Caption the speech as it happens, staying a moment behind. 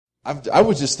I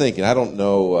was just thinking, I don't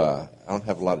know, I don't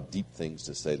have a lot of deep things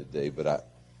to say today, but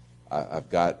I've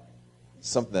got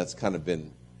something that's kind of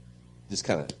been just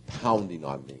kind of pounding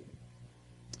on me.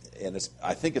 And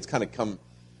I think it's kind of come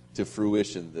to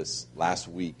fruition this last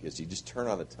week as you just turn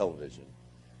on the television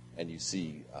and you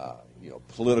see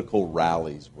political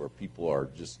rallies where people are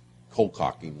just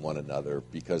cold-cocking one another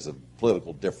because of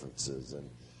political differences. And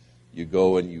you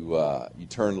go and you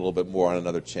turn a little bit more on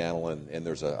another channel, and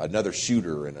there's another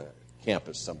shooter in a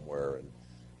campus somewhere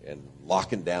and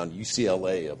locking down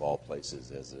UCLA of all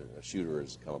places as a shooter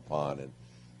has come upon.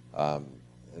 And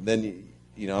then,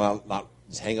 not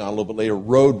just hang on a little bit later,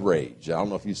 road rage. I don't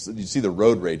know if you see the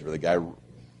road rage where the guy,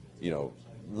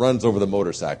 runs over the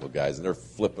motorcycle guys, and they're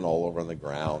flipping all over on the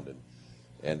ground.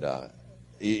 And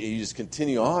you just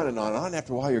continue on and on and on.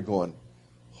 After a while, you're going,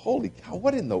 holy cow,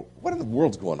 what in the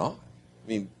world's going on? I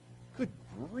mean, good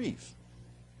grief.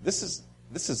 This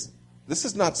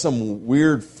is not some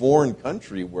weird foreign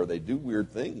country where they do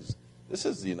weird things. This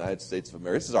is the United States of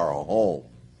America. This is our home.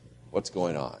 What's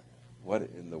going on? What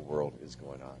in the world is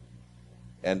going on?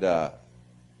 And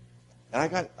I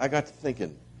got to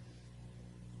thinking,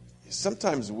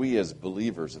 sometimes we as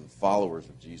believers and followers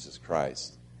of Jesus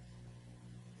Christ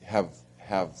have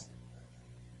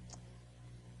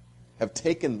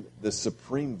taken the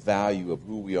supreme value of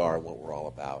who we are and what we're all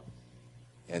about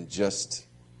and just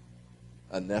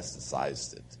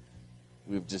anesthetized it.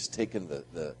 We've just taken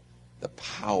the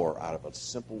power out of a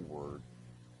simple word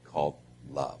called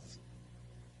love.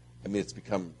 I mean, it's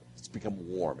become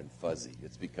warm and fuzzy.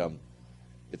 It's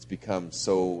become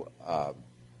so.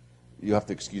 You have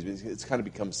to excuse me. It's kind of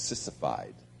become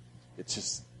sissified.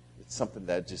 It's something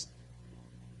that just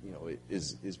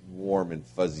is warm and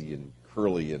fuzzy and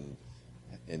curly and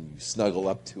you snuggle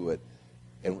up to it,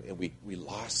 and we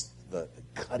lost the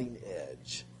cutting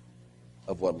edge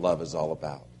of what love is all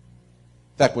about.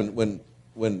 In fact,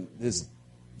 when his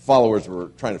followers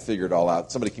were trying to figure it all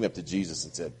out, somebody came up to Jesus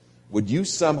and said, would you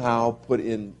somehow put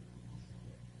in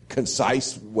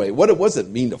concise way, what does it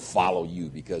mean to follow you?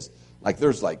 Because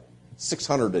there's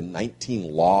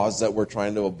 619 laws that we're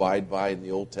trying to abide by in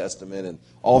the Old Testament and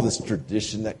all this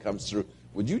tradition that comes through.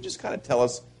 Would you just kind of tell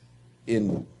us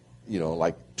in,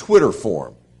 Twitter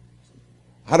form,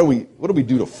 what do we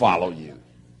do to follow you?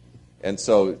 And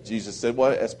so Jesus said, well,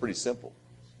 that's pretty simple.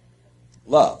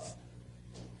 Love.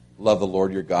 Love the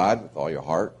Lord your God with all your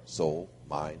heart, soul,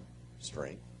 mind,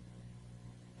 strength.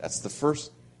 That's the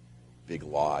first big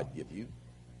law I'd give you.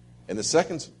 And the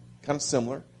second's kind of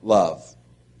similar. Love.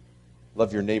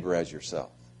 Love your neighbor as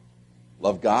yourself.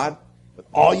 Love God with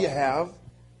all you have,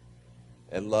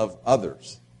 and love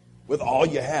others with all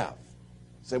you have.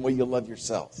 Same way you love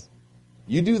yourself.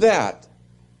 You do that,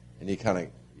 and you kind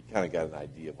of got an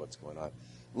idea of what's going on.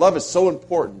 Love is so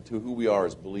important to who we are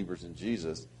as believers in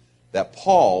Jesus that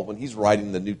Paul, when he's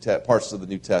writing the parts of the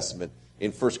New Testament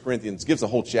in 1 Corinthians, gives a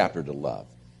whole chapter to love.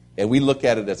 And we look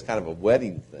at it as kind of a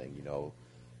wedding thing,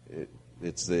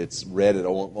 It's read at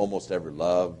almost every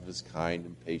love is kind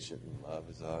and patient, and love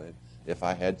is if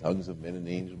I had tongues of men and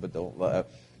angels, but don't love.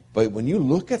 But when you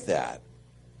look at that,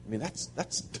 I mean,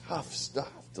 that's tough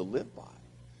stuff to live by.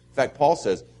 In fact, Paul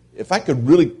says, if I could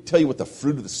really tell you what the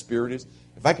fruit of the Spirit is,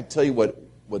 if I could tell you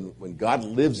when God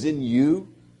lives in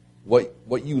you, what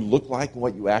you look like and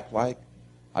what you act like,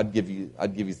 I'd give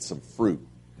you some fruit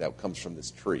that comes from this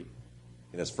tree.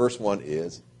 And his first one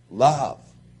is love.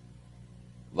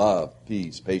 Love,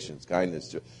 peace, patience,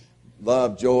 kindness.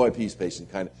 Love, joy, peace,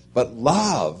 patience, kindness. But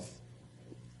love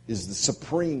is the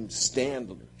supreme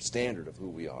standard of who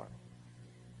we are.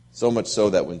 So much so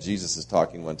that when Jesus is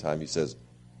talking one time, he says,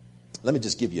 let me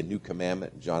just give you a new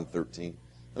commandment in John 13.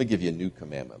 Let me give you a new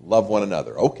commandment. Love one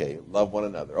another. Okay, love one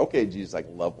another. Okay, Jesus, I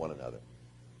can love one another.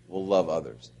 We'll love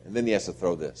others. And then he has to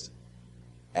throw this.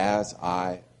 As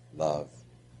I love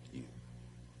you.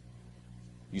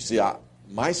 You see,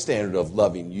 my standard of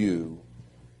loving you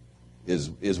is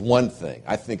one thing.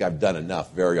 I think I've done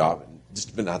enough very often. Just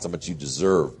depending on how much you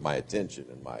deserve my attention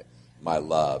and my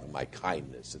love and my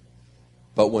kindness.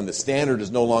 But when the standard is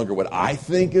no longer what I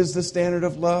think is the standard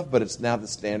of love, but it's now the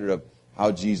standard of how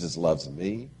Jesus loves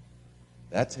me,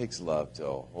 that takes love to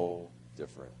a whole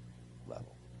different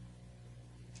level.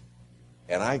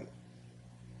 And I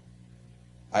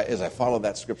as I follow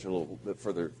that scripture a little bit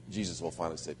further, Jesus will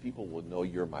finally say, people will know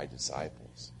you're my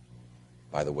disciples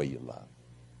by the way you love.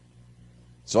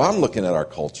 So I'm looking at our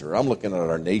culture. I'm looking at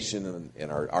our nation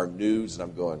and our news, and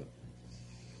I'm going,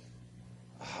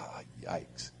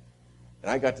 yikes. And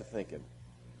I got to thinking,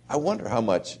 I wonder how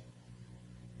much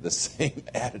the same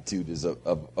attitude is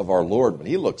of our Lord when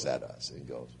he looks at us and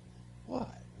goes, what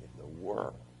in the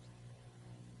world?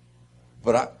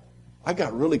 But I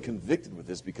got really convicted with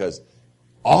this because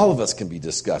all of us can be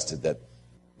disgusted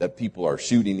that people are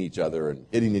shooting each other and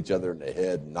hitting each other in the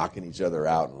head and knocking each other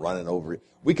out and running over.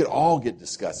 We could all get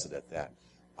disgusted at that.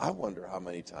 I wonder how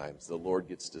many times the Lord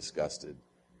gets disgusted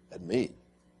at me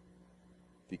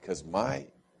because my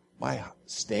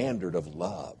standard of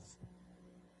love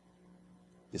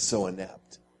is so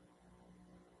inept.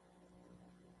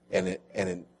 And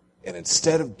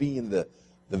instead of being the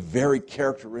very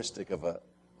characteristic of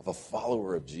a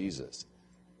follower of Jesus,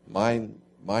 mine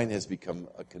has become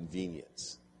a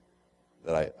convenience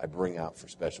that I bring out for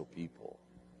special people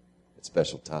at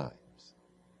special times.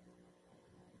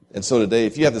 And so today,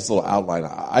 if you have this little outline,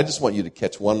 I just want you to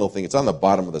catch one little thing. It's on the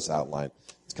bottom of this outline.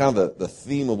 It's kind of the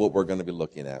theme of what we're going to be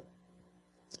looking at.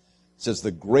 It says,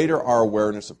 the greater our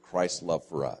awareness of Christ's love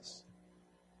for us,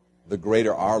 the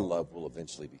greater our love will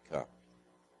eventually become.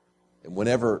 And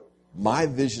whenever my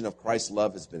vision of Christ's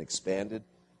love has been expanded,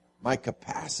 my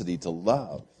capacity to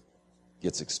love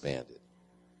gets expanded.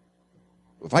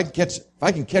 If I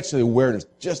can catch the awareness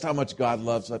just how much God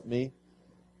loves me,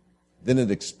 then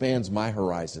it expands my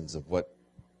horizons of what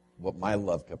my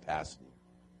love capacity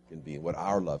can be and what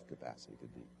our love capacity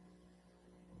could be.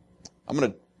 I'm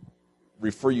going to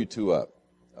refer you to a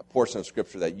portion of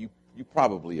Scripture that you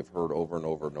probably have heard over and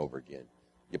over and over again.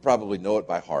 You probably know it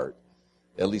by heart,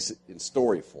 at least in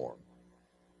story form,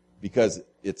 because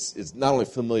it's not only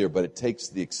familiar, but it takes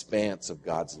the expanse of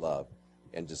God's love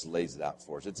and just lays it out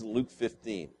for us. It's in Luke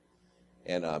 15,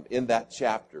 and in that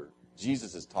chapter,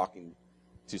 Jesus is talking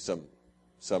to some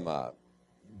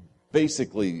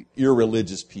basically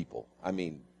irreligious people. I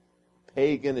mean,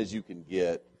 pagan as you can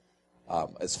get,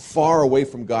 as far away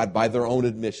from God by their own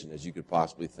admission as you could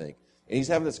possibly think. And he's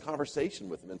having this conversation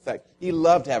with them. In fact, he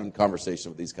loved having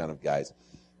conversation with these kind of guys.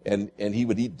 And he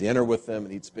would eat dinner with them,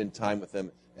 and he'd spend time with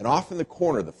them. And off in the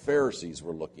corner, the Pharisees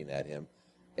were looking at him,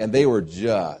 and they were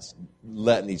just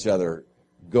letting each other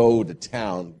go to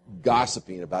town,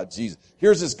 gossiping about Jesus.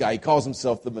 Here's this guy, he calls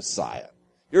himself the Messiah.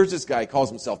 Here's this guy, he calls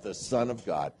himself the Son of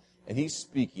God. And he's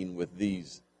speaking with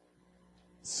these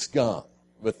scum,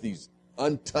 with these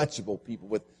untouchable people,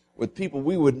 with people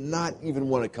we would not even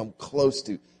want to come close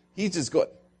to. He's just going,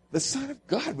 the Son of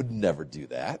God would never do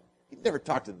that. He'd never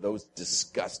talk to those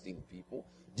disgusting people.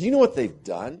 Do you know what they've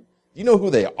done? Do you know who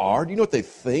they are? Do you know what they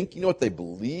think? Do you know what they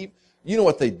believe? Do you know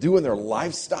what they do in their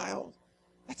lifestyle?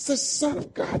 That's the Son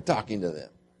of God talking to them.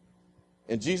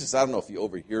 And Jesus, I don't know if he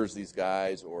overhears these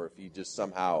guys or if he just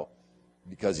somehow,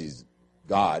 because he's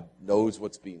God, knows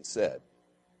what's being said.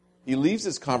 He leaves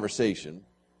this conversation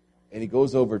and he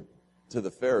goes over to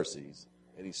the Pharisees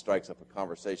and he strikes up a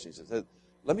conversation. He says,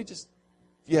 let me just,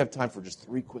 if you have time for just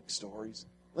 3 quick stories,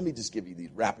 let me just give you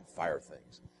these rapid fire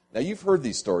things. Now, you've heard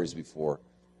these stories before.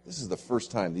 This is the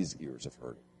first time these ears have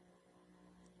heard it.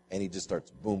 And he just starts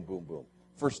boom, boom, boom.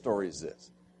 First story is this.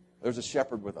 There's a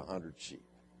shepherd with 100 sheep.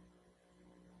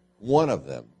 One of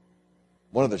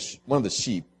the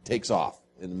sheep takes off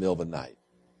in the middle of the night.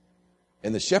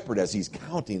 And the shepherd, as he's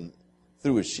counting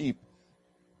through his sheep,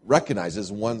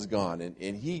 recognizes one's gone.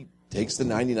 And he takes the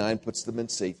 99, puts them in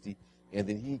safety, and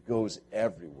then he goes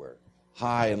everywhere,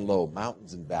 high and low,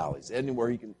 mountains and valleys, anywhere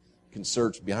he can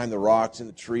search, behind the rocks, in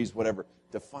the trees, whatever,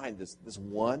 to find this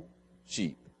one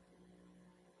sheep.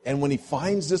 And when he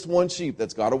finds this one sheep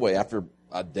that's got away after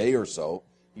a day or so,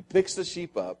 he picks the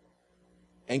sheep up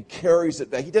and carries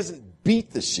it back. He doesn't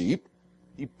beat the sheep.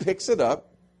 He picks it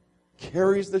up,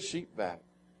 carries the sheep back,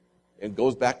 and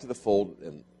goes back to the fold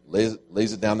and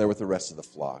lays it down there with the rest of the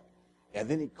flock. And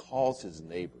then he calls his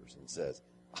neighbors and says,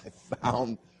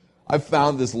 I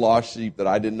found this lost sheep that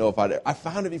I didn't know if I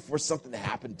found it before something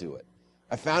happened to it.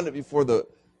 I found it before the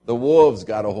wolves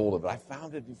got a hold of it. I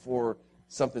found it before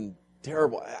something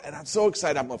terrible. And I'm so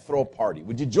excited I'm going to throw a party.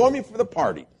 Would you join me for the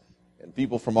party? And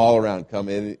people from all around come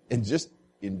in and just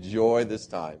enjoy this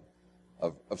time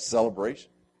of celebration.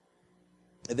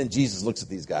 And then Jesus looks at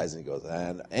these guys and he goes,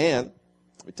 and let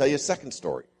me tell you a second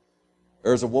story.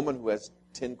 There's a woman who has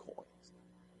 10 coins.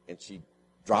 And she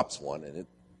drops one and it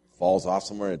falls off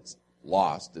somewhere. It's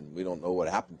lost and we don't know what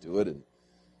happened to it. And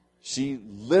she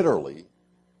literally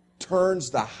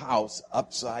turns the house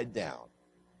upside down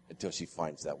until she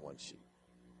finds that one sheep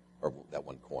or that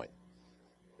one coin.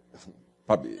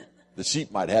 Probably the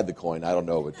sheep might have the coin, I don't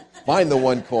know, but find the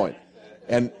one coin.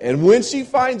 And when she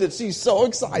finds it, she's so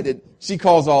excited, she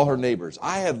calls all her neighbors.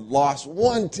 I had lost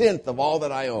 1/10 of all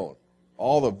that I own,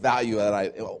 all the value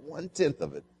that 1/10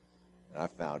 of it. And I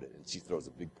found it. And she throws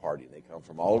a big party, and they come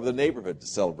from all over the neighborhood to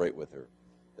celebrate with her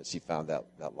that she found that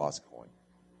lost coin.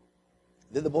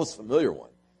 Then the most familiar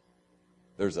one,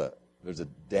 there's a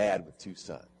dad with 2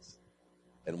 sons.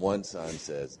 And one son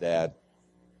says, Dad,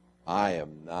 I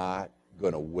am not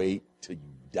going to wait till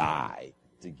you die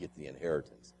to get the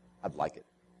inheritance. I'd like it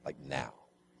like now.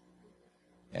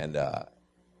 And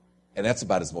that's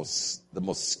about the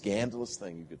most scandalous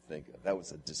thing you could think of. That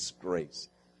was a disgrace.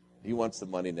 He wants the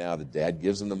money now. The dad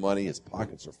gives him the money. His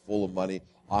pockets are full of money.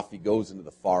 Off he goes into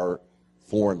the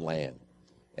foreign land.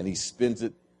 And he spends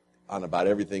it on about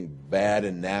everything bad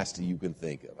and nasty you can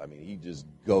think of. I mean, he just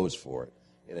goes for it.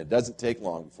 And it doesn't take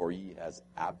long before he has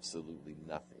absolutely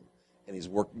nothing. And he's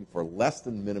working for less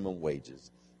than minimum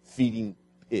wages, feeding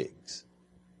pigs.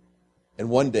 And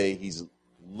one day he's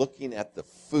looking at the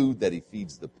food that he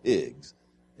feeds the pigs,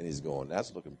 and he's going,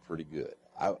 that's looking pretty good.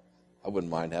 I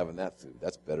wouldn't mind having that food.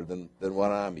 That's better than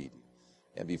what I'm eating.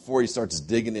 And before he starts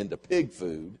digging into pig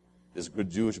food, this good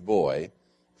Jewish boy,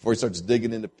 before he starts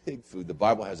digging into pig food, the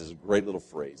Bible has this great little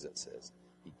phrase that says,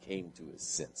 he came to his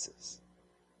senses.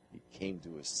 He came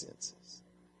to his senses.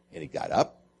 And he got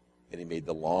up, and he made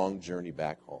the long journey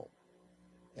back home.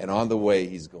 And on the way,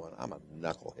 he's going, I'm a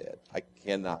knucklehead. I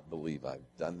cannot believe I've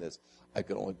done this.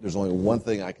 There's only one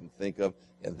thing I can think of,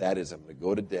 and that is I'm going to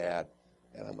go to Dad,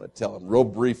 and I'm going to tell him real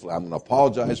briefly, I'm going to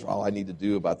apologize for all I need to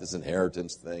do about this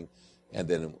inheritance thing, and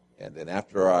then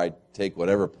after I take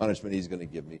whatever punishment he's going to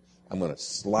give me, I'm going to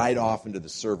slide off into the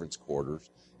servants' quarters,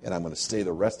 and I'm going to stay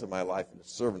the rest of my life in the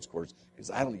servants' quarters because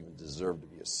I don't even deserve to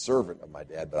be a servant of my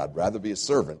dad, but I'd rather be a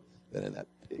servant than in that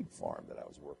pig farm that I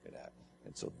was working at.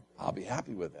 And so I'll be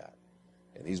happy with that.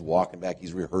 And he's walking back.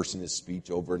 He's rehearsing his speech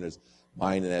over in his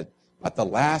mind. And at the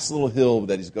last little hill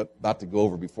that he's about to go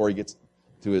over before he gets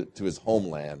to his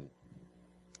homeland,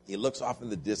 he looks off in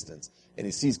the distance, and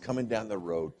he sees coming down the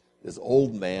road this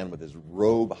old man with his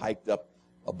robe hiked up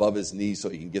above his knees so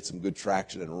he can get some good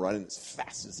traction and running as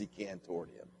fast as he can toward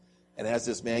him. And as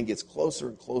this man gets closer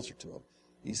and closer to him,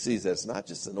 he sees that it's not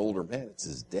just an older man, it's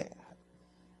his dad.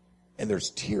 And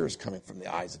there's tears coming from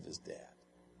the eyes of his dad.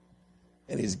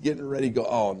 And he's getting ready to go,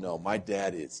 oh no, my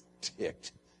dad is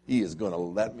ticked. He is going to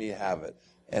let me have it.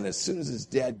 And as soon as his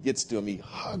dad gets to him, he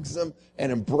hugs him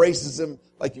and embraces him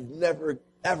like you've never,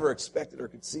 ever expected or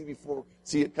could see before,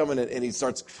 see it coming. And he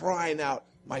starts crying out,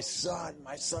 my son,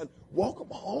 welcome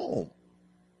home.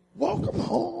 Welcome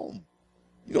home.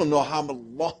 You don't know how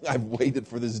long I've waited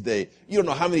for this day. You don't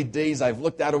know how many days I've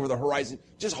looked out over the horizon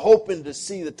just hoping to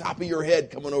see the top of your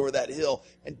head coming over that hill.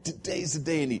 And today's the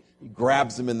day. And he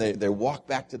grabs him, and they walk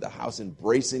back to the house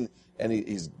embracing. And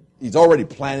he's already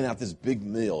planning out this big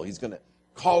meal. He's going to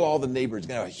call all the neighbors. He's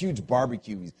going to have a huge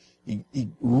barbecue. He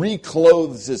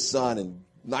reclothes his son in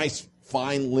nice,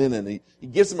 fine linen. He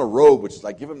gives him a robe, which is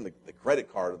like give him the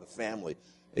credit card of the family.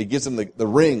 He gives him the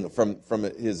ring from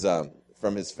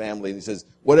his family, and he says,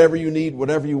 whatever you need,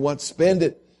 whatever you want, spend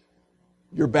it.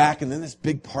 You're back, and then this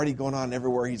big party going on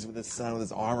everywhere. He's with his son, with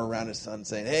his arm around his son,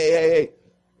 saying, hey,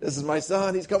 this is my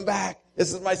son, he's come back.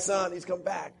 This is my son, he's come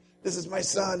back. This is my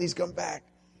son, he's come back.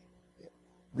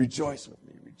 Rejoice with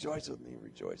me, rejoice with me,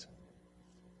 rejoice with me,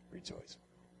 rejoice with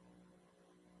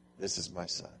me. This is my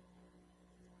son.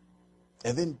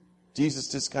 And then Jesus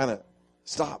just kind of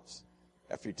stops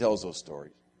after he tells those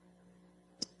stories.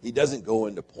 He doesn't go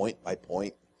into point by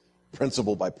point,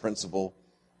 principle by principle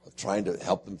of trying to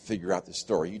help them figure out the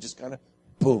story. He just kind of,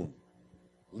 boom,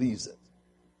 leaves it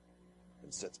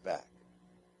and sits back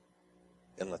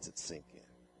and lets it sink in.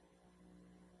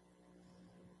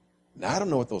 Now, I don't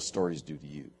know what those stories do to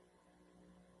you.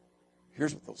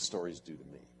 Here's what those stories do to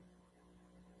me.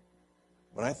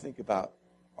 When I think about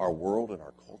our world and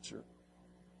our culture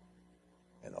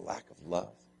and the lack of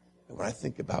love, and when I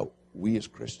think about we as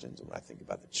Christians, and when I think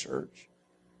about the church,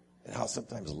 and how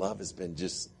sometimes love has been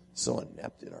just so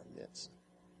inept in our midst.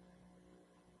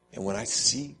 And when I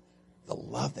see the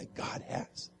love that God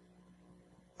has,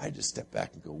 I just step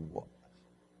back and go, well,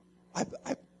 I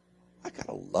got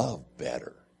to love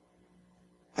better.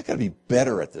 I got to be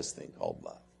better at this thing called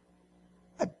love.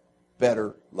 I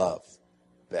better love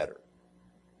better.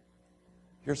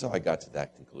 Here's how I got to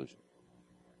that conclusion.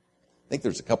 I think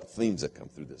there's a couple themes that come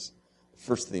through this.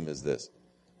 First theme is this.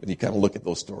 When you kind of look at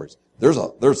those stories, there's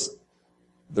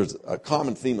a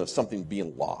common theme of something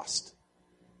being lost.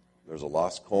 There's a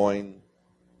lost coin.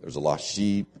 There's a lost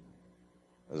sheep.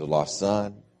 There's a lost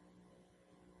son.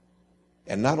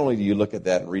 And not only do you look at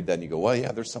that and read that and you go, well,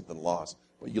 yeah, there's something lost.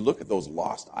 But you look at those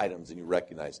lost items and you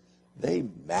recognize they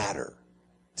matter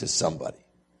to somebody.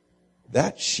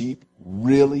 That sheep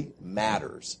really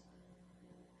matters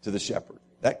to the shepherd.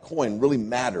 That coin really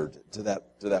mattered to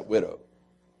that widow.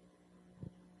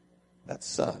 That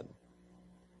son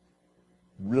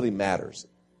really matters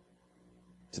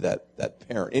to that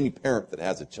parent. Any parent that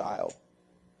has a child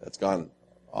that's gone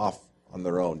off on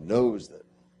their own knows that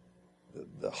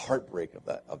the heartbreak of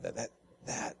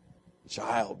that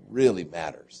child really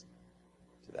matters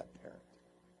to that parent.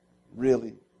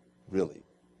 Really, really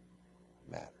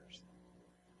matters.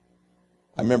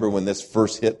 I remember when this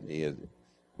first hit me,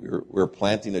 we were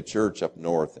planting a church up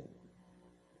north,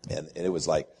 and it was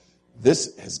like,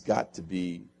 this has got to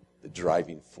be the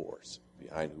driving force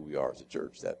behind who we are as a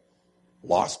church, that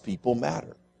lost people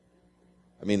matter.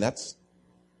 I mean, that's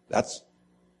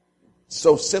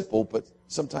so simple, but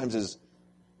sometimes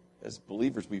as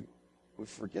believers, we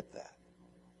forget that.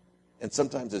 And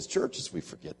sometimes as churches, we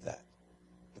forget that.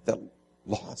 But that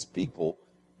lost people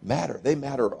matter. They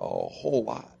matter a whole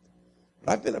lot.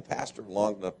 But I've been a pastor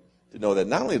long enough to know that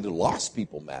not only do lost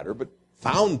people matter, but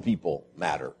found people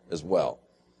matter as well.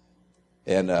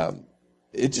 And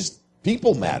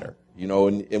people matter,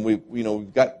 and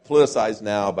we've got politicized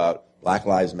now about Black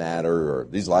Lives Matter, or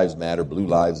these lives matter, blue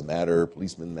lives matter,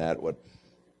 policemen matter. What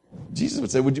Jesus would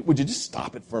say, would you just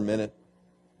stop it for a minute?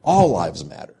 All lives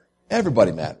matter.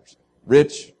 Everybody matters.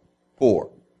 Rich, poor,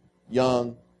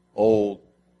 young, old,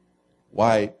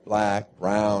 white, black,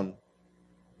 brown,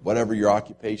 whatever your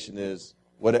occupation is,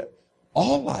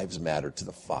 all lives matter to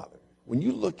the Father. When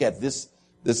you look at this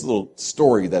little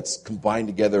story that's combined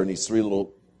together in these three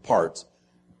little parts,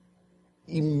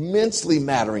 immensely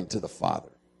mattering to the Father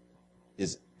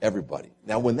is everybody.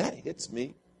 Now, when that hits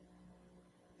me,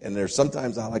 and there's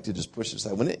sometimes I like to just push it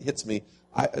aside. When it hits me,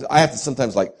 I have to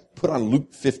sometimes put on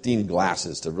Luke 15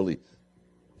 glasses to really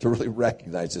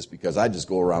recognize this, because I just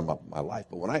go around my life.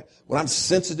 But when I'm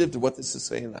sensitive to what this is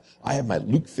saying, I have my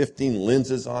Luke 15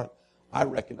 lenses on. I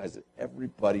recognize that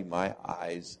everybody my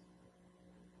eyes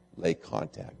lay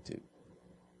contact to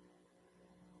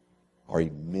are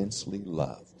immensely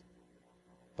loved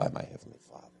by my Heavenly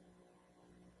Father.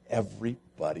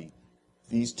 Everybody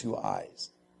these two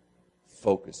eyes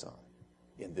focus on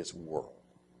in this world,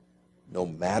 no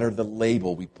matter the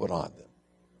label we put on them,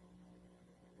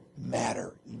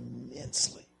 matter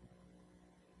immensely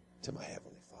to my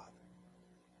Heavenly Father.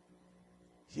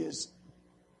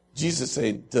 Jesus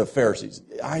saying to the Pharisees,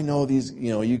 I know these,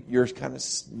 you're kind of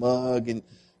smug and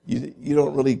you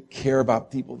don't really care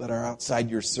about people that are outside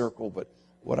your circle, but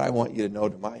what I want you to know,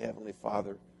 to my Heavenly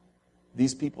Father,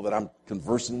 these people that I'm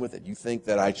conversing with that you think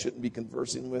that I shouldn't be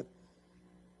conversing with,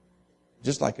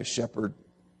 just like a shepherd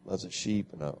loves a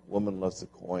sheep and a woman loves a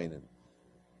coin and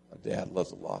a dad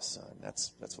loves a lost son.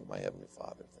 That's what my Heavenly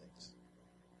Father thinks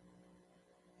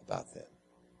about them.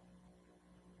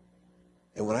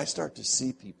 And when I start to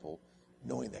see people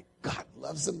knowing that God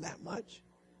loves them that much,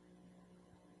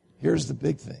 here's the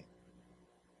big thing.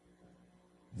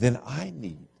 Then I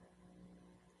need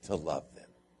to love them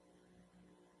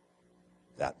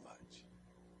that much.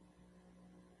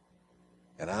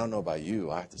 And I don't know about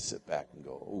you, I have to sit back and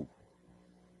go, oh,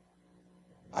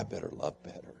 I better love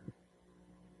better.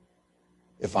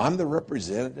 If I'm the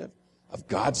representative of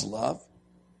God's love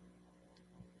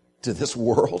to this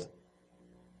world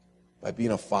by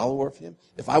being a follower of Him,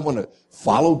 if I want to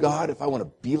follow God, if I want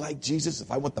to be like Jesus, if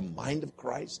I want the mind of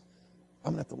Christ,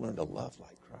 I'm going to have to learn to love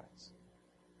like Christ.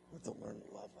 I'm going to have to learn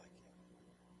to love like Him.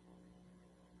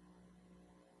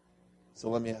 So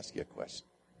let me ask you a question.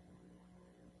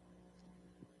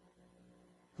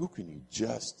 Who can you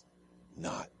just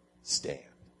not stand?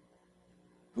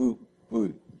 Who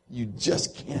you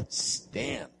just can't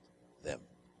stand them?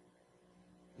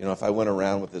 If I went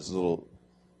around with this little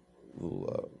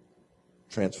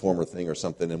transformer thing or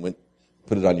something and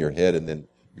put it on your head, and then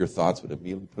your thoughts would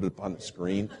immediately put it up on the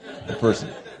screen, the person,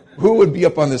 who would be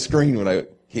up on the screen when I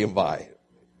came by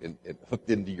and hooked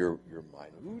into your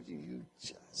mind? Who do you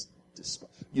just despise?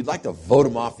 You'd like to vote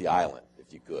them off the island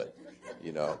if you could,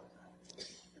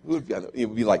 Who would be on it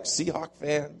would be like Seahawk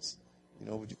fans,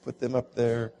 would you put them up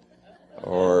there?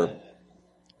 Or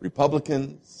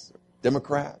Republicans,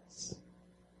 Democrats,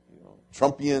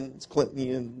 Trumpians,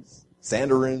 Clintonians,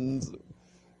 Sanderins.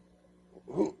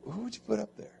 Who would you put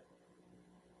up there?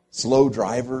 Slow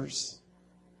drivers?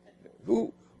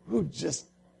 Who just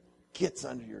gets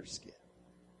under your skin?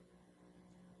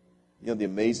 The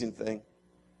amazing thing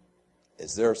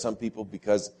is there are some people,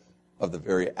 because of the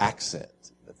very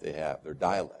accent that they have, their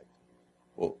dialect.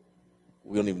 Well,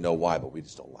 we don't even know why, but we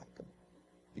just don't like them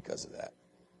because of that.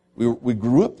 We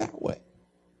grew up that way.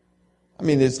 I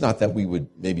mean, it's not that we would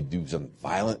maybe do something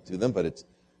violent to them, but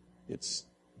it's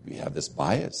we have this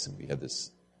bias and we have this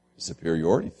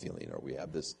superiority feeling, or we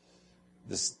have this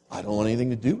I don't want anything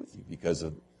to do with you because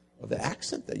of the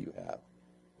accent that you have,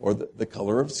 or the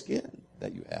color of skin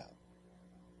that you have,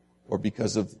 or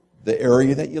because of the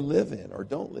area that you live in or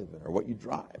don't live in, or what you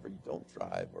drive or you don't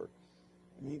drive, or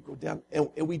you go down, and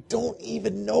we don't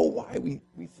even know why we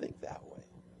think that way.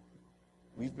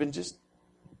 we've been just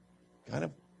kind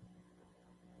of,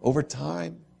 over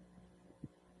time,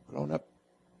 grown up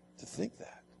to think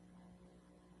that.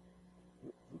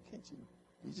 Who can't you?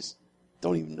 You just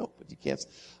don't even know, but you can't.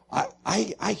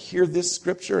 I hear this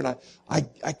scripture and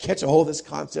I catch a hold of this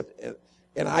concept,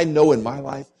 and I know in my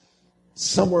life,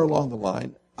 somewhere along the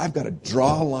line, I've got to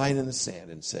draw a line in the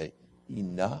sand and say,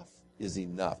 enough is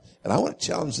enough. And I want to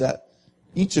challenge that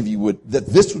each of you would, that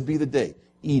this would be the day.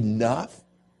 Enough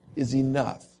is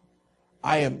enough.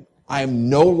 I am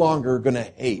no longer going to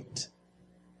hate.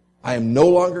 I am no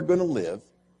longer going to live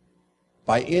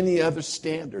by any other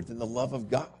standard than the love of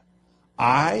God.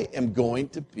 I am going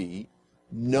to be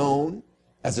known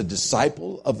as a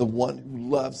disciple of the one who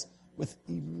loves with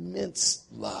immense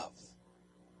love.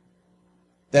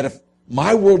 That if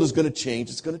my world is going to change,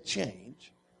 it's going to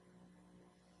change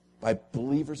by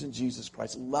believers in Jesus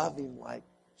Christ, loving like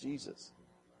Jesus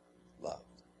loved.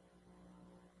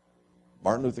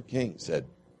 Martin Luther King said,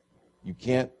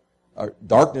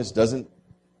 darkness doesn't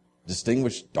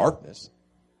distinguish darkness.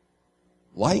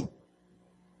 Light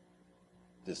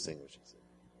distinguishes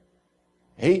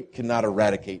it. Hate cannot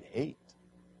eradicate hate.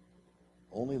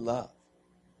 Only love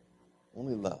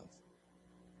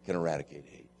can eradicate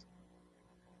hate.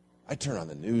 I turn on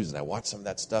the news and I watch some of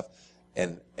that stuff,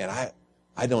 and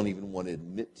I don't even want to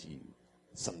admit to you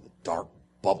some of the dark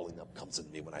bubbling up comes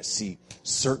in me when I see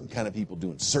certain kind of people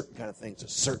doing certain kind of things, or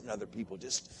certain other people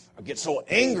I get so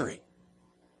angry.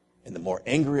 And the more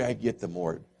angry I get, the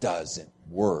more it doesn't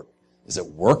work. Is it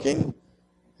working?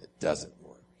 It doesn't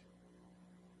work.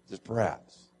 Just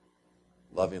perhaps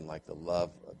loving like the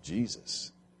love of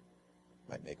Jesus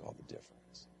might make all the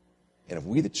difference. And if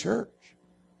we, the church,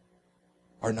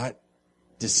 are not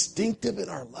distinctive in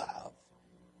our love,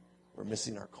 we're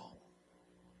missing our calling.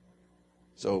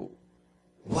 So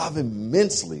love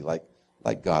immensely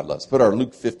like God loves. Put our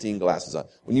Luke 15 glasses on.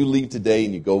 When you leave today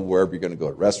and you go wherever you're going to go,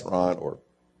 a restaurant or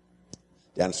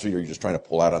down the street, or you're just trying to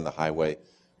pull out on the highway,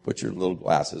 put your little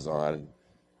glasses on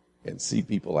and see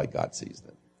people like God sees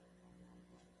them.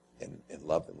 And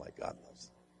love them like God loves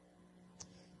them.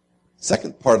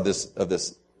 Second part of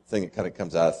this thing that kind of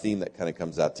comes out, a theme that kind of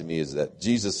comes out to me, is that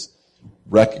Jesus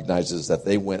recognizes that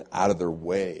they went out of their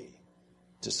way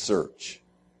to search.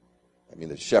 I mean,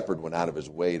 the shepherd went out of his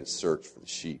way to search for the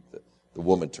sheep. The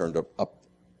woman turned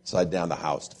upside down the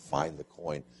house to find the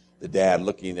coin. The dad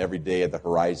looking every day at the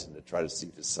horizon to try to see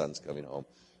if his son's coming home.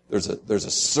 There's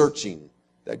a searching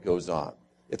that goes on.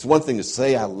 It's one thing to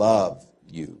say, I love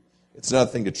you. It's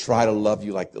another thing to try to love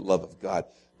you like the love of God.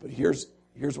 But here's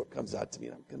what comes out to me,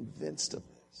 and I'm convinced of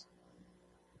this.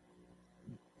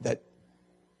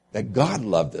 That God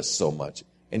loved us so much,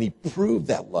 and he proved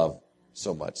that love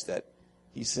so much that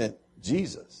he sent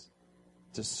Jesus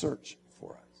to search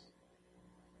for us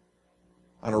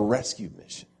on a rescue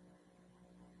mission.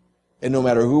 And no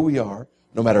matter who we are,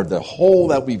 no matter the hole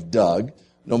that we've dug,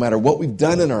 no matter what we've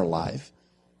done in our life,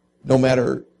 no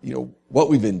matter what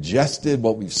we've ingested,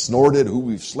 what we've snorted, who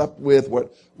we've slept with,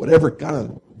 whatever kind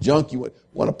of junk you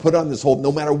want to put on this hole,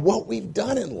 no matter what we've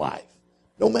done in life,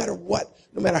 no matter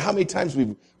how many times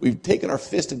we've taken our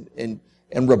fist and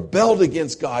rebelled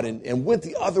against God and went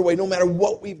the other way, no matter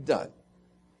what we've done,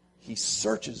 he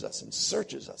searches us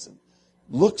and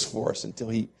looks for us until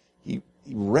he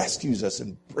rescues us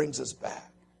and brings us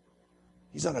back.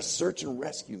 He's on a search and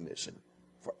rescue mission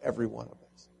for every one of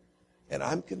us. And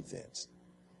I'm convinced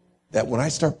that when I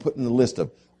start putting the list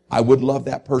of, I would love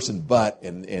that person, but,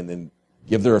 and then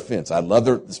give their offense. I love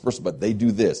this person, but they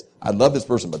do this. I love this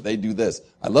person, but they do this.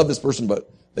 I love this person, but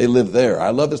they live there.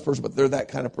 I love this person, but they're that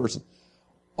kind of person.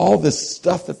 All this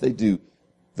stuff that they do,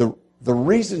 the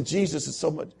reason Jesus is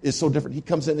so different, he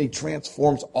comes in and he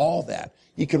transforms all that.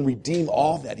 He can redeem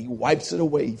all that. He wipes it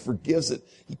away. He forgives it.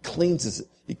 He cleanses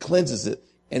it,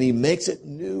 and he makes it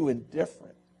new and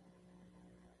different.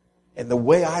 And the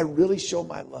way I really show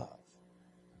my love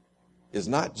is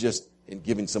not just in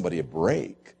giving somebody a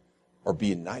break or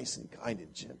being nice and kind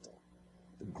and gentle.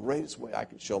 The greatest way I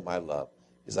can show my love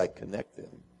is I connect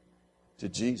them to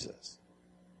Jesus,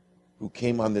 who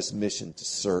came on this mission to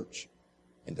search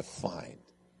and to find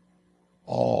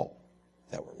all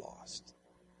that were lost,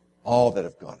 all that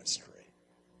have gone astray.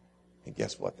 And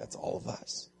guess what? That's all of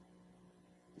us.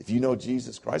 If you know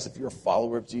Jesus Christ, if you're a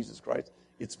follower of Jesus Christ,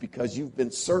 it's because you've been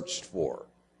searched for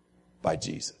by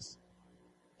Jesus.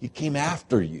 He came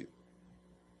after you,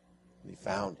 and he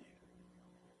found you.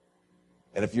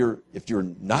 And if you're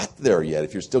not there yet,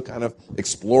 if you're still kind of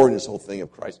exploring this whole thing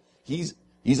of Christ, he's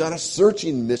on a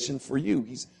searching mission for you.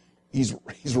 He's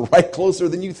right closer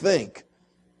than you think.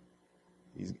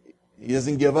 He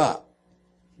doesn't give up.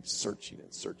 He's searching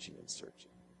and searching and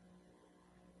searching.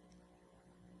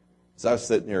 As I was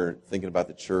sitting here thinking about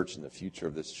the church and the future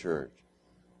of this church,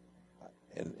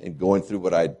 and going through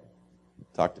what I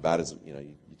talked about is,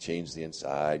 you change the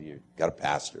inside, you got a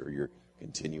pastor, you're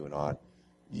continuing on.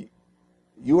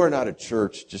 You are not a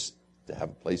church just to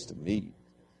have a place to meet.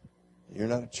 You're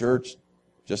not a church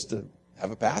just to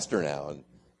have a pastor now, and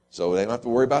so they don't have to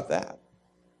worry about that.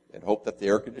 And hope that the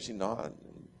air conditioning on,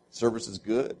 and service is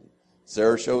good.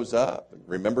 Sarah shows up and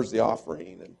remembers the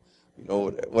offering, and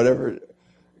whatever.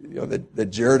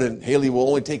 That Jared and Haley will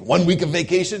only take 1 week of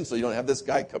vacation, so you don't have this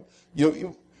guy come.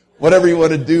 Whatever you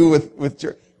want to do with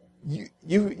church.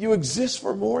 You exist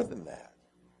for more than that.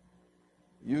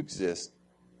 You exist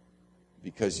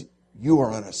because you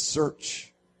are on a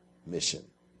search mission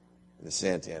in the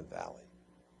Santan Valley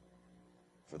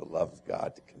for the love of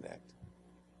God to connect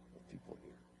with people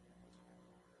here.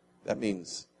 That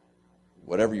means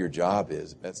whatever your job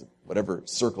is, whatever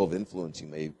circle of influence you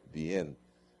may be in,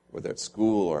 whether at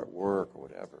school or at work or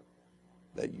whatever,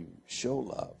 that you show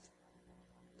love.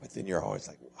 But then you're always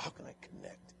like, well, how can I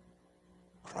connect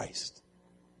Christ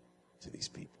to these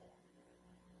people?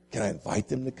 Can I invite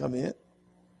them to come in?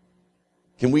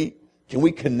 Can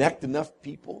we connect enough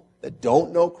people that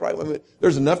don't know Christ? I mean,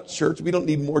 there's enough church. We don't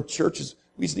need more churches.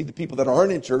 We just need the people that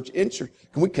aren't in church.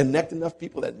 Can we connect enough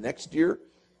people that next year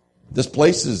this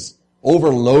place is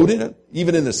overloaded,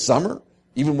 even in the summer,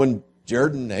 even when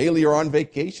Jared and Haley are on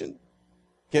vacation?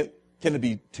 Can it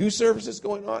be 2 services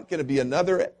going on? Can it be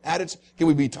another added? Can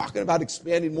we be talking about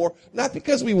expanding more? Not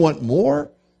because we want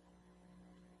more,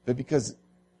 but because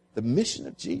the mission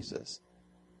of Jesus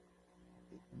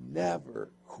never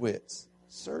quits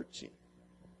searching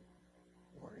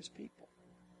for his people.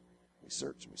 We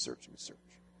search and we search and we search.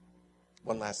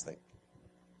 One last thing.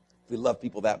 If we love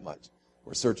people that much,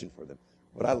 we're searching for them.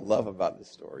 What I love about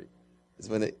this story is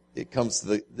when it comes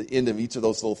to the end of each of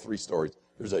those little 3 stories,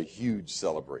 there's a huge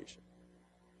celebration.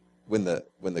 When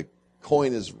the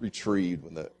coin is retrieved,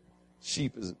 when the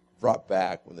sheep is brought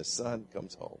back, when the son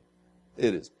comes home,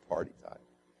 it is party time.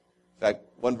 In fact,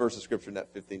 one verse of Scripture in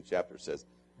that 15th chapter says,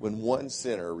 when one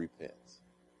sinner repents,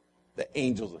 the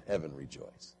angels of heaven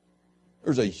rejoice.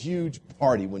 There's a huge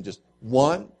party when just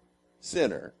one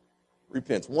sinner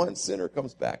repents. One sinner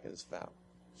comes back and is found.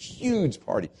 Huge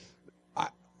party.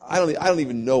 I don't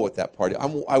even know what that party.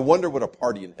 I wonder what a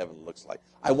party in heaven looks like.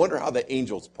 I wonder how the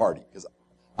angels party, because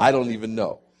I don't even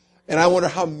know. And I wonder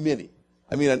how many.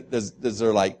 I mean, is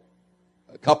there like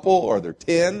a couple, or are there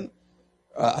 10,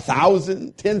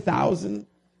 1,000, 10,000?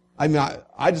 I mean,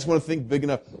 I just want to think big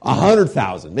enough.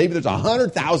 100,000. Maybe there's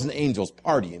 100,000 angels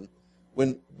partying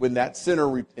when that sinner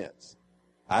repents.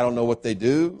 I don't know what they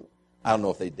do. I don't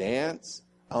know if they dance.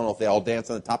 I don't know if they all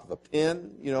dance on the top of a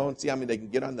pin, and see how many they can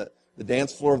get on the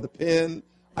dance floor of the pin.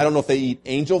 I don't know if they eat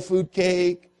angel food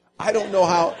cake. I don't know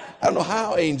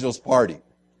how angels party.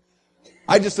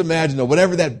 I just imagine that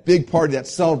whenever that big party, that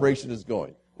celebration is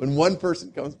going, when one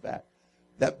person comes back,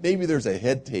 that maybe there's a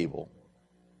head table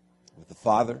with the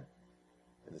Father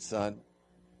and the Son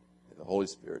and the Holy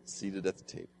Spirit seated at the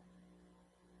table.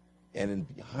 And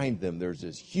behind them, there's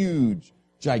this huge,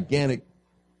 gigantic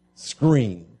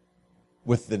screen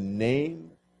with the name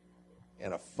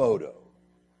and a photo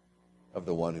of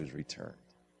the one who's returned.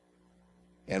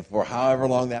 And for however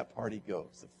long that party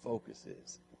goes, the focus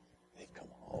is, they've come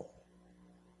home.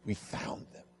 We found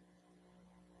them.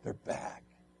 They're back.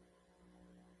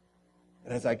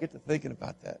 And as I get to thinking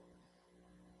about that,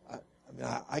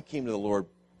 I came to the Lord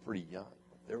pretty young.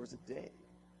 But there was a day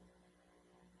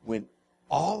when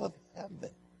all of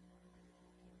heaven,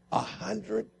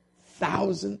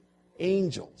 100,000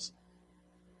 angels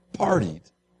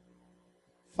partied.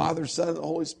 Father, Son, and the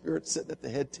Holy Spirit sitting at the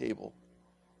head table.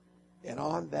 And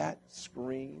on that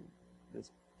screen, that's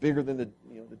bigger than the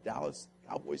Dallas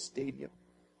Cowboys Stadium,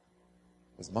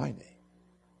 was my name.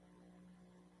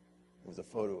 It was a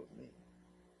photo of me.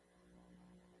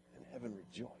 And heaven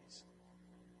rejoiced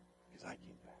because I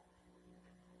came back.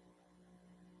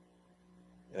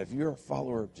 And if you're a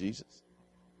follower of Jesus,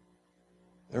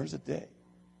 there was a day,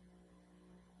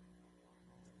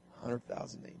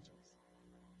 100,000 angels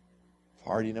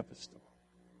partying up a storm.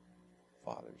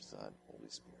 Father, Son, Holy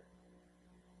Spirit.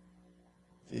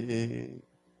 Big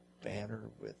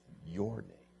banner with your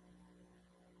name.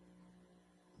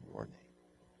 Your name.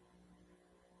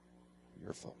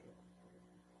 Your photo.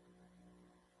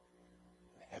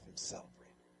 Have him celebrate.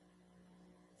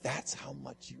 That's how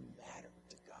much you matter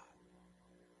to God.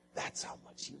 That's how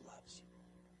much he loves you.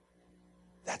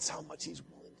 That's how much he's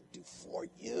willing to do for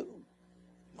you. You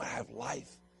might have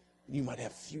life, and you might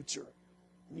have future,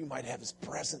 and you might have his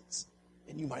presence,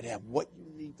 and you might have what you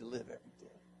need to live every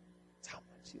day. That's how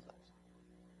much he loves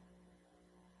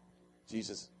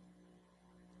Jesus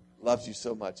loves you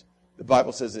so much. The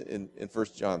Bible says in 1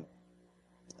 John,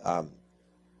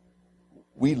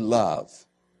 we love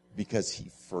because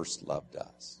he first loved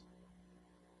us.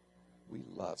 We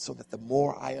love. So that the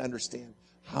more I understand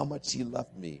how much he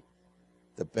loved me,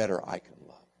 the better I can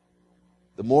love.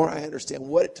 The more I understand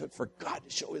what it took for God to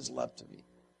show his love to me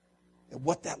and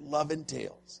what that love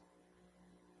entails,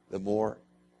 the more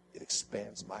it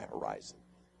expands my horizon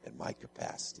and my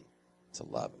capacity to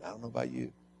love. And I don't know about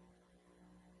you,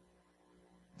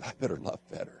 but I better love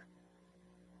better.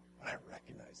 But I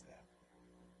recognize that.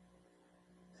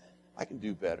 I can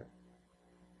do better.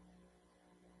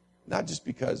 Not just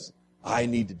because I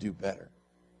need to do better,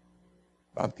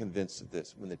 but I'm convinced of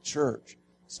this. When the church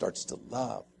starts to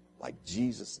love like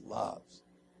Jesus loves,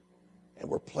 and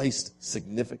we're placed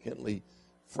significantly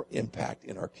for impact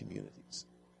in our communities,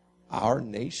 our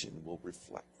nation will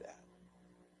reflect that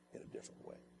in a different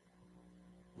way.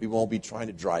 We won't be trying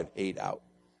to drive hate out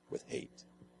with hate.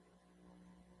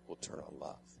 We'll turn on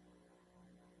love.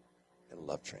 And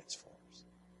love transforms.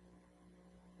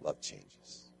 Love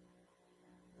changes.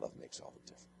 Love makes all the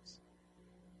difference.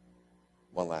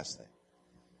 One last thing.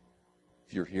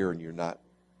 If you're here and you're not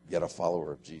yet a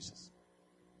follower of Jesus,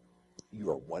 you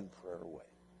are one prayer away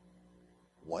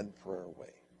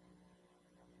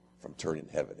from turning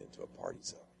heaven into a party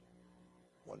zone.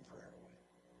 One prayer away.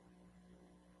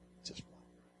 Just one.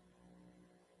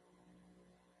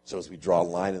 So as we draw a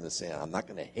line in the sand, I'm not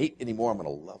going to hate anymore. I'm going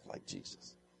to love like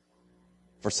Jesus.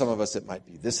 For some of us, it might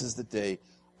be, this is the day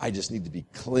I just need to be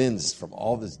cleansed from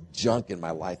all this junk in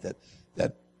my life that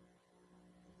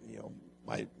you know,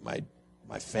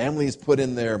 my family has put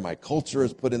in there, my culture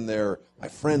has put in there, my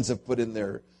friends have put in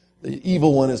there, the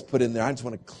evil one has put in there. I just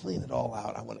want to clean it all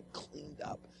out. I want it cleaned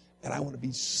up. And I want to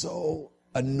be so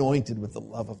anointed with the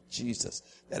love of Jesus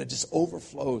that it just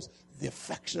overflows. The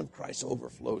affection of Christ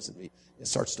overflows in me. It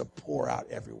starts to pour out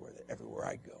everywhere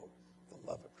I go. The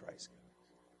love of Christ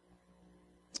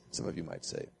goes. Some of you might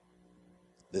say,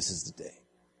 this is the day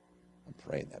I'm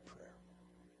praying that prayer.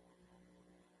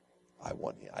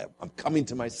 I'm coming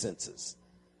to my senses.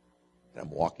 And I'm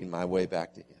walking my way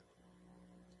back to him.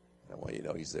 And I want you to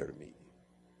know he's there to meet you.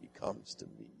 He comes to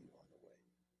meet you.